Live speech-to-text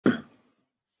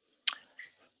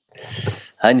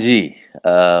Hanji,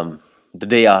 the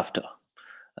day after.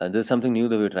 There's something new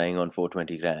that we're trying on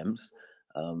 420 grams.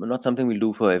 Not something we'll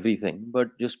do for everything, but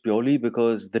just purely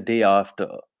because the day after,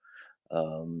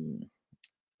 um,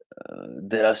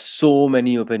 there are so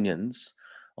many opinions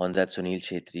on that Sunil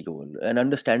Chhetri goal, and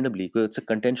understandably, because it's a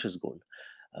contentious goal.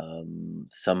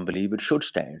 Some believe it should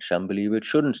stand, some believe it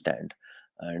shouldn't stand,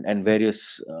 and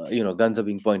various guns are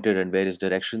being pointed in various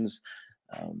directions.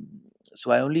 Um,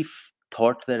 so I only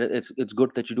thought that it's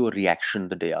good that you do a reaction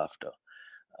the day after,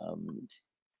 um,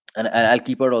 and I'll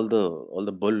keep out all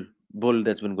the bull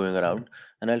that's been going around,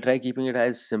 and I'll try keeping it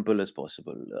as simple as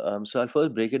possible. So I'll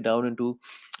first break it down into.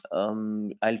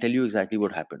 I'll tell you exactly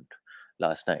what happened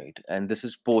last night, and this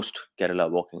is post Kerala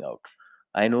walking out.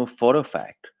 I know for a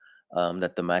fact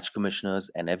that the match commissioners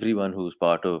and everyone who's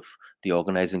part of the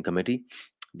organizing committee,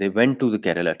 they went to the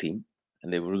Kerala team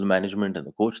and they were to the management and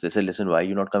the coach. They said, "Listen, why are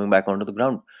you not coming back onto the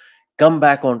ground? Come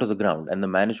back onto the ground." And the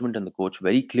management and the coach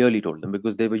very clearly told them,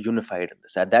 because they were unified in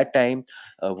this at that time.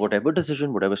 Whatever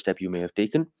decision, whatever step you may have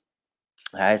taken,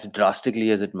 as drastic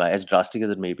as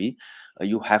it may be,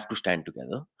 you have to stand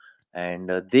together. And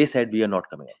they said, we are not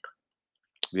coming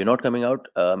out. We are not coming out.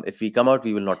 If we come out,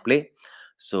 we will not play.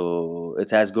 So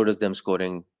it's as good as them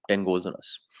scoring 10 goals on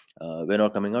us. We're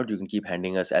not coming out. You can keep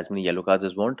handing us as many yellow cards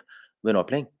as you want. We're not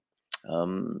playing.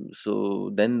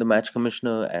 So then the match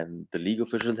commissioner and the league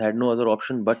officials had no other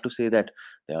option but to say that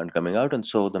they aren't coming out, and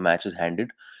so the match is handed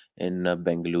in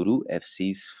Bengaluru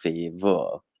FC's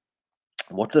favor.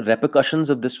 What the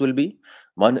repercussions of this will be?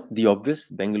 One, the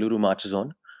obvious: Bengaluru marches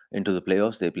on into the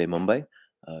playoffs. They play Mumbai.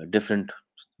 Different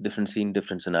scene,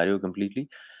 different scenario completely.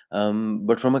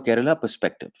 But from a Kerala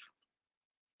perspective,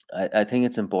 I think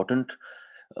it's important.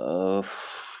 Uh,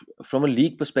 from a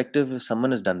league perspective, if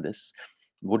someone has done this,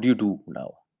 what do you do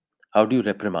now? How do you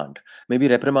reprimand? Maybe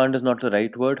reprimand is not the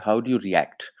right word. How do you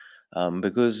react?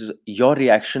 Because your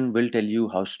reaction will tell you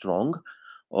how strong,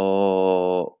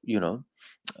 or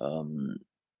um,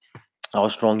 how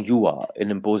strong you are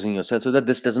in imposing yourself, so that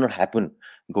this does not happen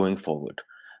going forward.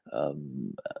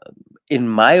 Um, uh, in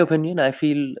my opinion, I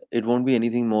feel it won't be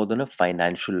anything more than a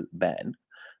financial ban.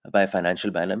 By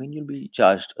financial ban, I mean you'll be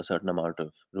charged a certain amount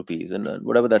of rupees, and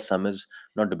whatever that sum is.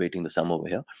 Not debating the sum over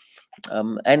here.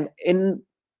 And in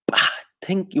I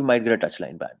think you might get a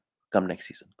touchline ban come next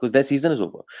season, because their season is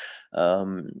over.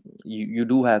 Um, you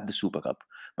do have the Super Cup,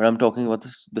 but I'm talking about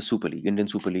the Super League, Indian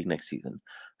Super League next season.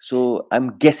 So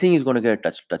I'm guessing he's going to get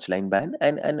a touchline ban,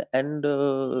 and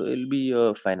it'll be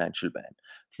a financial ban.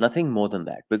 Nothing more than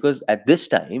that, because at this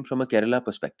time, from a Kerala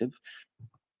perspective,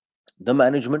 the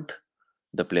management,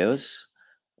 the players,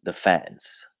 the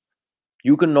fans,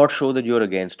 you cannot show that you're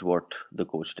against what the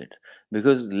coach did,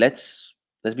 because let's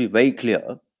be very clear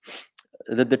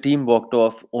that the team walked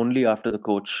off only after the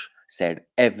coach said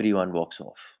everyone walks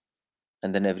off,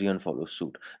 and then everyone follows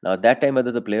suit. Now at that time,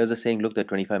 whether the players are saying, look, there are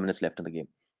 25 minutes left in the game,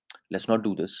 let's not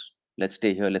do this, let's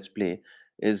stay here, let's play,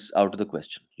 is out of the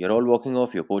question. You're all walking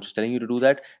off, your coach is telling you to do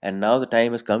that, and now the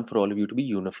time has come for all of you to be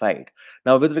unified.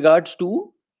 Now with regards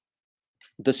to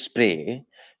the spray,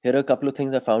 here are a couple of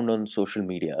things I found on social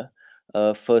media.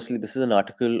 Firstly, this is an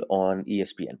article on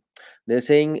ESPN. They're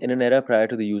saying, in an era prior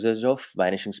to the usage of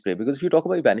vanishing spray, because if you talk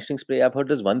about vanishing spray, I've heard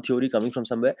there's one theory coming from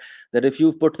somewhere that if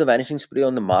you put the vanishing spray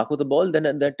on the mark of the ball, then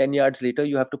and that 10 yards later,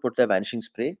 you have to put the vanishing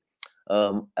spray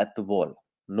at the wall.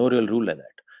 No real rule like that.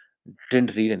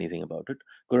 Didn't read anything about it,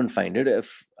 couldn't find it.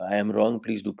 If I am wrong,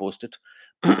 please do post it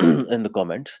in the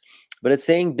comments. But it's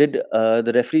saying, did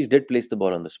the referees did place the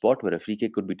ball on the spot where a free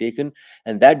kick could be taken,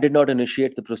 and that did not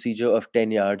initiate the procedure of 10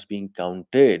 yards being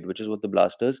counted, which is what the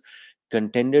Blasters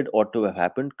contended ought to have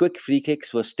happened. Quick free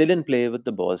kicks were still in play with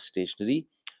the ball stationary,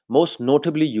 most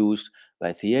notably used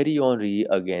by Thierry Henry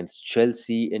against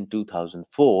Chelsea in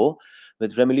 2004,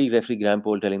 with Premier League referee Graham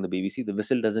Poll telling the BBC the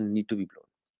whistle doesn't need to be blown.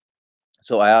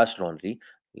 So I asked Henry,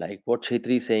 like what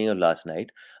Chhetri is saying of last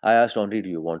night, I asked Henry, do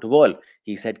you want a ball?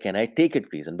 He said, can I take it,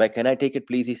 please? And by can I take it,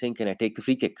 please, he's saying, can I take the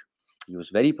free kick? He was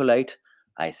very polite.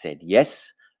 I said,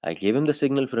 yes. I gave him the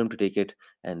signal for him to take it,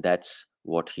 and that's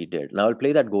what he did. Now I'll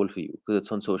play that goal for you because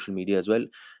it's on social media as well,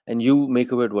 and you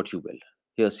make of it what you will.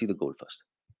 Here, see the goal first.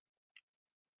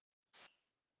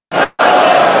 Quick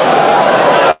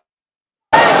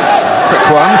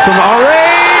one from Henry.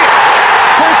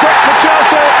 Full quick for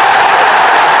Chelsea.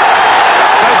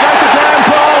 They go to Graham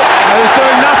Poll, who's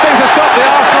doing nothing to stop the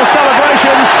Arsenal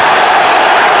celebrations.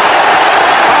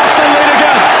 Arsenal lead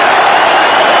again.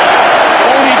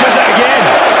 Oh, he does it again.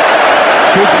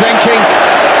 Good thinking.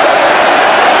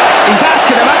 He's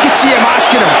asking him, I could see him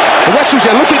asking him, The whistle's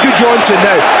there. Look at Good Johnson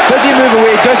now. Does he move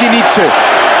away? Does he need to?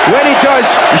 When he does,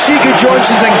 you see Good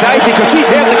Johnson's anxiety because he's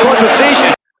heard the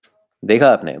conversation. देखा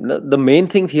आपने? The main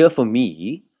thing here for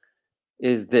me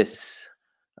is this: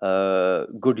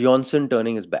 Gudjonsson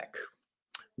turning his back.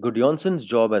 Gudjonsson's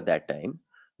job at that time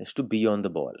is to be on the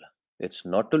ball. It's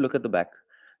not to look at the back.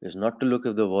 It's not to look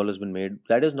if the ball has been made.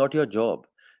 That is not your job.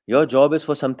 Your job is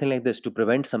for something like this, to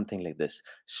prevent something like this.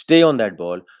 Stay on that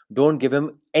ball. Don't give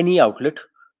him any outlet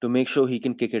to make sure he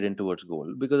can kick it in towards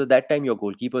goal. Because at that time, your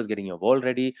goalkeeper is getting your ball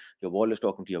ready. Your ball is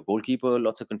talking to your goalkeeper.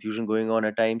 Lots of confusion going on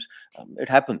at times. It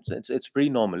happens. It's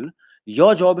pretty normal.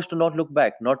 Your job is to not look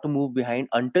back, not to move behind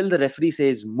until the referee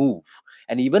says move.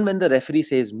 And even when the referee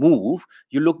says move,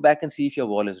 you look back and see if your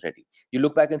ball is ready. You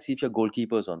look back and see if your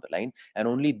goalkeeper is on the line, and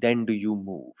only then do you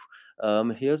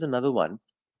move. Here's another one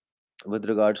with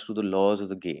regards to the laws of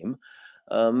the game.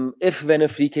 If when a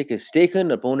free kick is taken,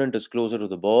 opponent is closer to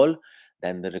the ball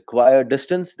than the required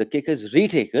distance, the kick is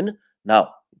retaken.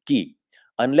 Now, key,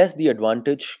 unless the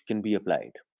advantage can be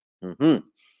applied.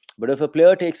 But if a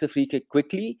player takes a free kick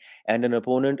quickly and an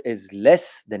opponent is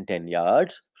less than 10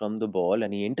 yards from the ball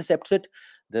and he intercepts it,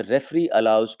 the referee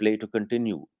allows play to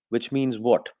continue. Which means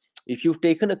what? If you've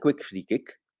taken a quick free kick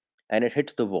and it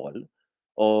hits the wall,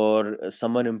 or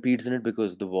someone impedes in it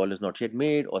because the ball is not yet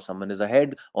made, or someone is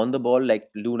ahead on the ball, like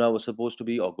Luna was supposed to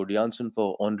be, or Gudjansson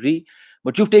for Henri,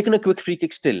 but you've taken a quick free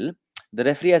kick still, the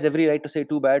referee has every right to say,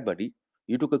 too bad, buddy.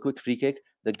 You took a quick free kick,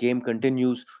 the game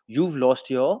continues. You've lost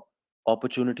your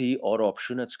opportunity or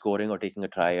option at scoring or taking a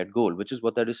try at goal, which is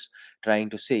what that is trying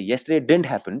to say. Yesterday it didn't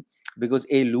happen because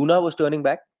Luna was turning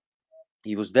back.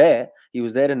 He was there. He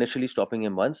was there initially, stopping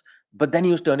him once, but then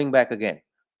he was turning back again.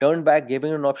 Turned back, gave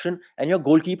him an option, and your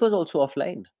goalkeeper's also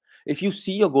offline. If you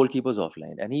see your goalkeeper's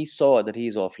offline and he saw that he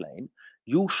is offline,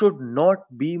 you should not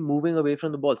be moving away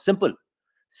from the ball. Simple.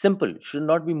 Simple. Should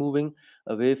not be moving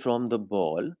away from the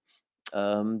ball.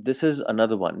 This is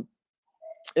another one.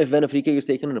 If when a free kick is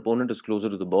taken, an opponent is closer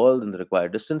to the ball than the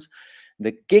required distance,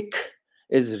 the kick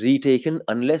is retaken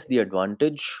unless the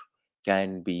advantage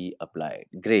can be applied.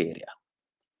 Gray area.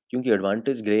 क्योंकि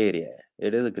advantage gray area है.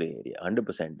 It is a gray area,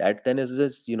 100%. That then is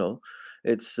just,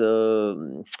 it's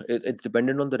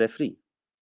dependent on the referee.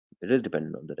 It is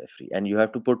dependent on the referee, and you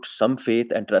have to put some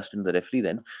faith and trust in the referee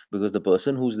then, because the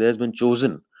person who's there has been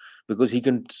chosen because he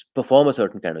can perform a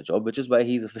certain kind of job, which is why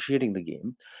he's officiating the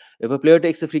game. If a player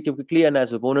takes a free kick quickly and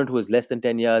as opponent who is less than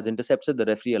 10 yards intercepts it, the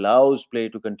referee allows play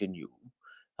to continue.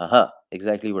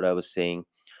 Exactly what I was saying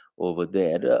over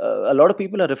there. A lot of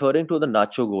people are referring to the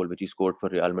Nacho goal which he scored for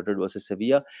Real Madrid versus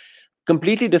Sevilla.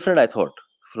 Completely different, I thought,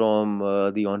 from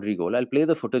the Henry goal. I'll play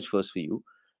the footage first for you,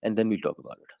 and then we'll talk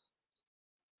about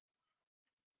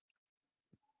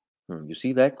it. You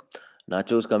see that?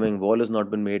 Nacho's coming, wall has not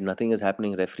been made, nothing is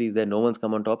happening, referee's there, no one's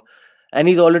come on top, and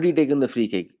he's already taken the free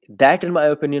kick. That, in my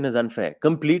opinion, is unfair.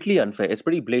 Completely unfair. It's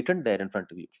pretty blatant there in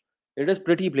front of you. It is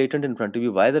pretty blatant in front of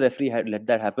you. Why the referee had let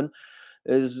that happen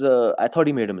is, I thought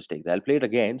he made a mistake. I'll play it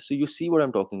again so you see what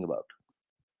I'm talking about.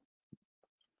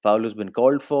 Foul has been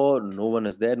called for, no one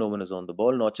is there, no one is on the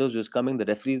ball. Nacho's just coming, the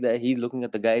referee's there, he's looking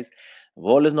at the guys.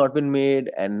 Wall has not been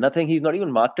made, and nothing, he's not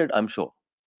even marked it, I'm sure,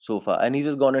 so far. And he's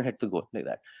just gone and hit the goal like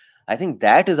that. I think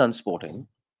that is unsporting.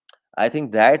 I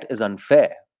think that is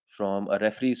unfair from a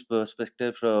referee's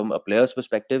perspective, from a player's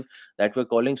perspective. That we're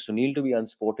calling Sunil to be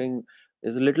unsporting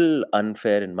is a little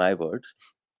unfair in my words.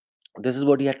 This is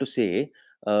what he had to say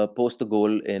post the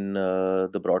goal in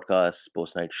the broadcast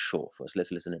post-night show. First,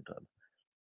 let's listen into him.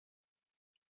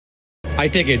 I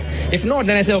take it. If not,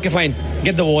 then I say, okay, fine,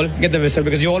 get the wall, get the whistle,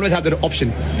 because you always have the option.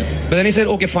 But then he said,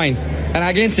 okay, fine. And I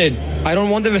again said, I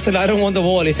don't want the whistle, I don't want the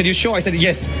wall. He said, you sure? I said,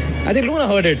 yes. I think Luna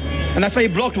heard it. And that's why he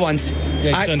blocked once.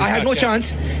 Yeah, I had no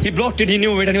chance. He blocked it, he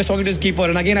knew it, and he was talking to his keeper.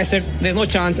 And again, I said, there's no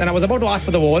chance. And I was about to ask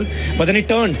for the wall, but then he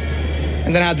turned.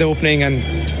 And then I had the opening. And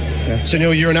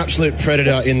Sunil, you're an absolute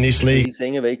predator in this league. He's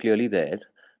saying it very clearly there.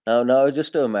 Now it's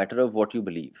just a matter of what you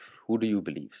believe. Who do you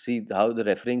believe? See, how the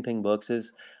refereeing thing works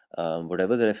is,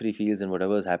 whatever the referee feels and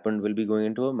whatever has happened will be going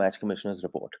into a match commissioner's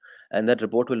report, and that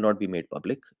report will not be made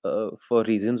public for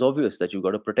reasons obvious, that you've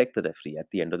got to protect the referee. At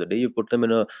the end of the day, you put them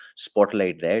in a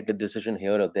spotlight there. The decision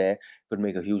here or there could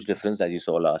make a huge difference, as you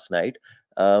saw last night.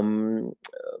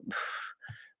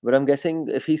 But I'm guessing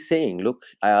if he's saying, look,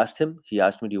 I asked him, he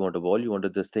asked me, do you want a ball, you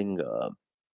wanted this thing,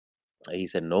 he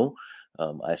said no.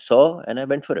 I saw and I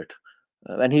went for it.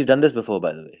 And he's done this before,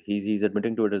 by the way. He's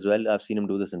admitting to it as well. I've seen him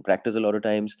do this in practice a lot of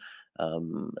times.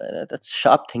 That's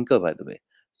sharp thinker, by the way.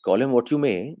 Call him what you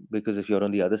may, because if you're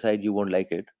on the other side, you won't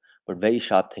like it. But very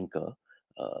sharp thinker.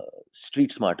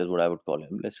 Street smart is what I would call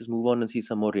him. Let's just move on and see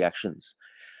some more reactions.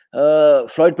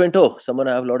 Floyd Pinto, someone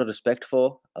I have a lot of respect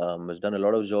for, has done a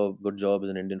lot of good jobs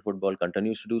in Indian football,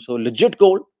 continues to do so. Legit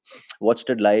goal. Watched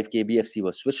it live. KBFC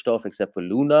was switched off except for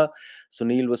Luna.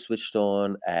 Sunil was switched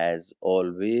on as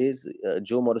always.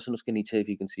 Joe Morrison uske niche, if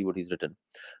you can see what he's written.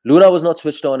 Luna was not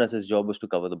switched on as his job was to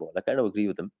cover the ball. I kind of agree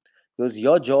with him. Because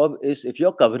your job is, if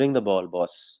you're covering the ball,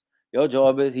 boss, your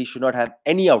job is he should not have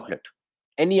any outlet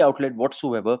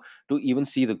whatsoever to even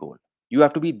see the goal. You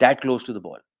have to be that close to the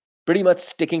ball, pretty much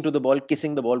sticking to the ball,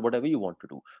 kissing the ball, whatever you want to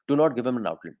do. Do not give him an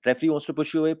outlet. Referee wants to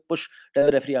push you away, push. Tell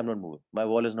the referee, I'm not moving. My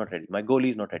wall is not ready. My goalie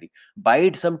is not ready.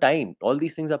 Bide some time. All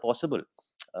these things are possible.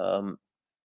 Um,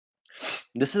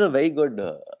 this is a very good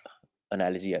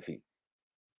analogy, I feel.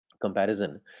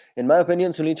 Comparison. In my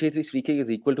opinion, Sunil Chetri's free kick is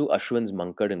equal to Ashwin's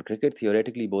Mankad in cricket.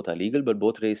 Theoretically, both are legal, but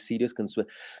both raise serious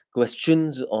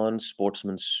questions on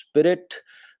sportsman's spirit.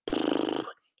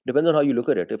 Depends on how you look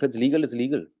at it. If it's legal, it's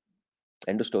legal.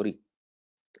 End of story.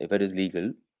 If it is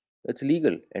legal, it's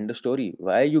legal. End of story.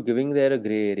 Why are you giving there a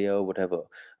gray area or whatever?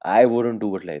 I wouldn't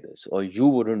do it like this, or you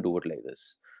wouldn't do it like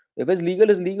this. If it's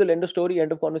legal, it's legal. End of story.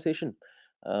 End of conversation.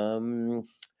 Um,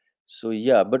 so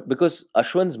yeah, but because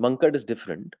Ashwan's Mankad is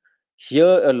different,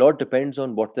 here a lot depends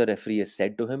on what the referee has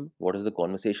said to him. What is the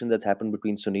conversation that's happened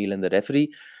between Sunil and the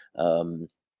referee, um,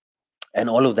 and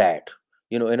all of that.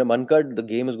 In a Mankad, the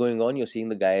game is going on. You're seeing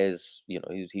the guy is,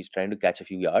 he's trying to catch a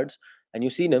few yards, and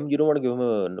you've seen him. You don't want to give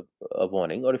him a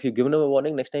warning, or if you've given him a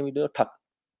warning, next time you do a thak.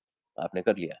 Aapne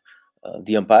kar liya.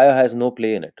 The umpire has no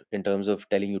play in it in terms of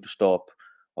telling you to stop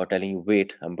or telling you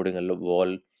wait. I'm putting a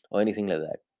wall or anything like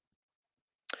that.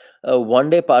 One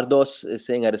day Pardos is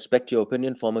saying, I respect your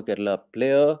opinion, former Kerala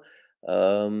player,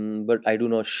 but I do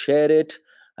not share it.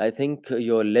 I think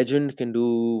your legend can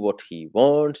do what he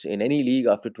wants in any league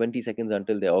after 20 seconds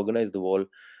until they organize the wall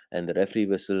and the referee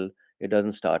whistle. It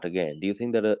doesn't start again. Do you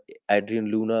think that Adrian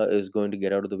Luna is going to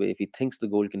get out of the way if he thinks the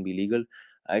goal can be legal?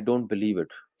 I don't believe it.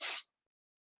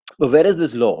 But where is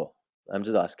this law? I'm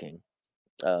just asking.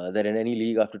 That in any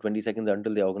league after 20 seconds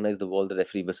until they organize the wall, the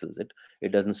referee whistles it.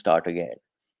 It doesn't start again.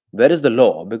 Where is the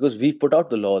law? Because we've put out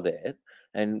the law there,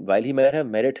 and while he might have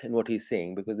merit in what he's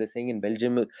saying, because they're saying in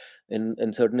Belgium,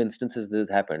 in certain instances, this has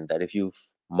happened that if you've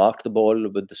marked the ball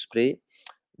with the spray,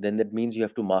 then that means you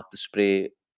have to mark the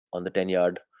spray on the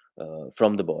 10-yard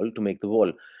from the ball to make the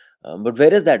wall. But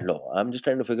where is that law? I'm just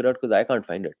trying to figure out because I can't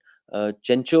find it.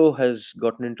 Chencho has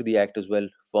gotten into the act as well,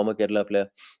 former Kerala player.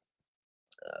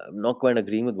 I'm not quite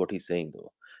agreeing with what he's saying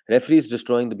though. Referee is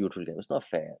destroying the beautiful game. It's not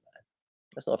fair, man.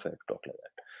 That's not fair to talk like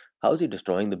that. How is he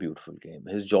destroying the beautiful game?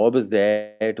 His job is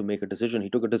there to make a decision.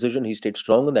 He took a decision. He stayed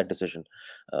strong on that decision.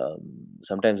 Um,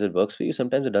 Sometimes it works for you.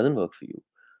 Sometimes it doesn't work for you.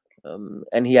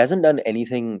 And he hasn't done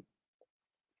anything.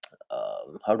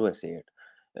 How do I say it?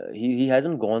 He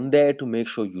hasn't gone there to make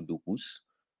sure you lose.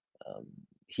 Um,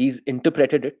 he's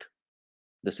interpreted it,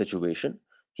 the situation.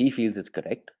 He feels it's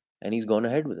correct, and he's gone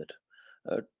ahead with it.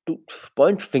 To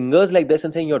point fingers like this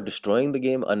and saying you're destroying the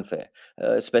game, unfair,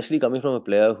 especially coming from a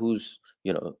player who's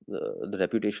the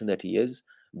reputation that he is,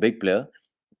 big player,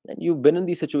 and you've been in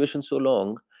these situations so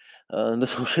long. The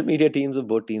social media teams of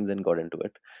both teams then got into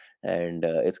it, and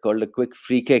it's called a quick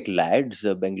free kick, lads.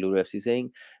 Bengaluru FC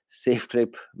saying safe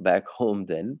trip back home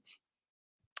then.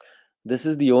 This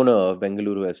is the owner of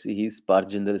Bengaluru FC. He's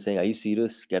Parjinder saying, are you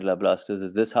serious, Kerala Blasters?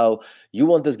 Is this how you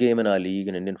want this game in our league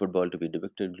and Indian football to be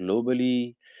depicted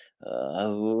globally?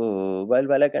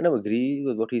 While I kind of agree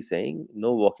with what he's saying,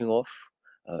 no walking off,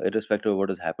 irrespective of what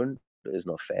has happened, is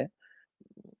not fair.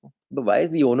 But why is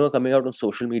the owner coming out on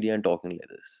social media and talking like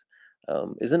this?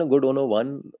 Isn't a good owner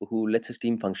one who lets his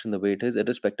team function the way it is,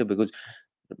 irrespective? Because,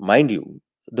 mind you,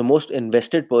 the most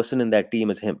invested person in that team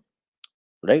is him,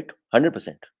 right?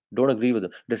 100%. Don't agree with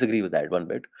disagree with that one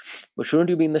bit. But shouldn't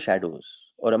you be in the shadows?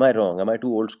 Or am I wrong? Am I too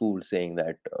old school saying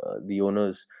that the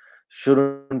owners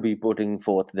shouldn't be putting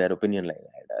forth their opinion like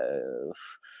that?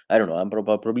 I don't know. I'm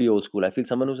probably old school. I feel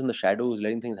someone who's in the shadows,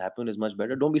 letting things happen, is much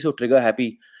better. Don't be so trigger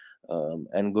happy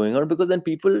and going on, because then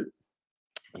people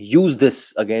use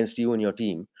this against you and your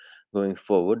team going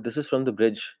forward. This is from the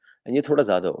bridge, and ye thoda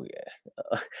zyada ho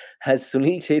gaya hai. Has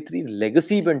Sunil Chhetri's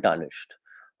legacy been tarnished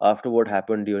after what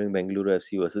happened during Bengaluru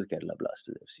FC versus Kerala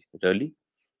Blasters FC? Really?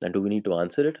 And do we need to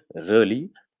answer it? Really?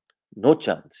 No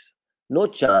chance. No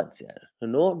chance, yeah.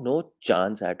 No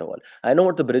chance at all. I know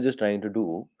what the bridge is trying to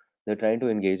do. They're trying to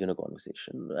engage in a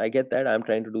conversation. I get that. I'm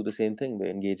trying to do the same thing. We're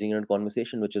engaging in a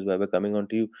conversation, which is why we're coming on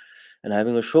to you and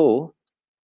having a show.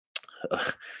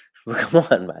 Come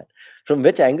on, man. From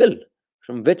which angle?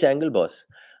 From which angle, boss?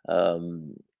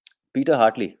 Um, Peter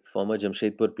Hartley, former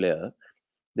Jamshedpur player,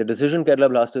 The decision Kerala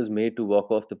Blasters made to walk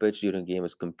off the pitch during the game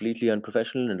is completely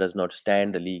unprofessional and does not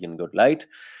stand the league in good light.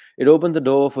 It opens the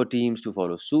door for teams to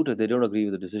follow suit if they don't agree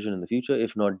with the decision in the future,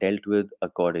 if not dealt with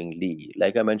accordingly.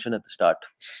 Like I mentioned at the start,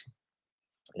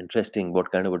 interesting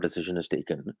what kind of a decision is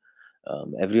taken.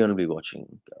 Everyone will be watching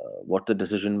what the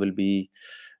decision will be,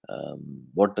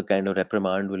 what the kind of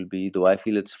reprimand will be. Though I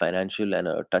feel it's financial and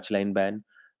a touchline ban,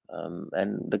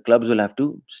 and the clubs will have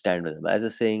to stand with them. As a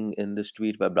saying in this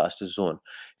tweet by Blasters Zone,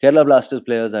 Kerala Blasters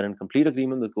players are in complete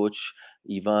agreement with coach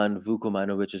Ivan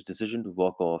Vukomanovic's decision to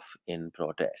walk off in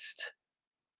protest.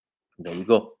 There you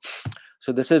go.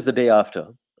 So this is the day after.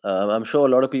 I'm sure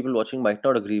a lot of people watching might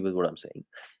not agree with what I'm saying,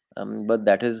 but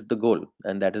that is the goal,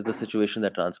 and that is the situation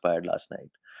that transpired last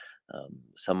night.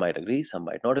 Some might agree, some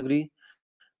might not agree,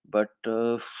 but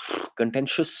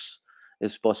contentious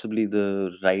is possibly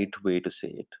the right way to say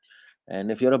it.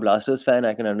 And if you're a Blasters fan,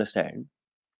 I can understand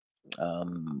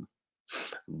um,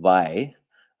 why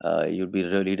you'd be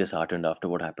really disheartened after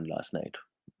what happened last night.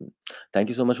 Thank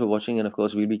you so much for watching, and of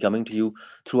course, we'll be coming to you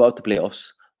throughout the playoffs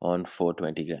on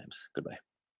 420 grams. Goodbye.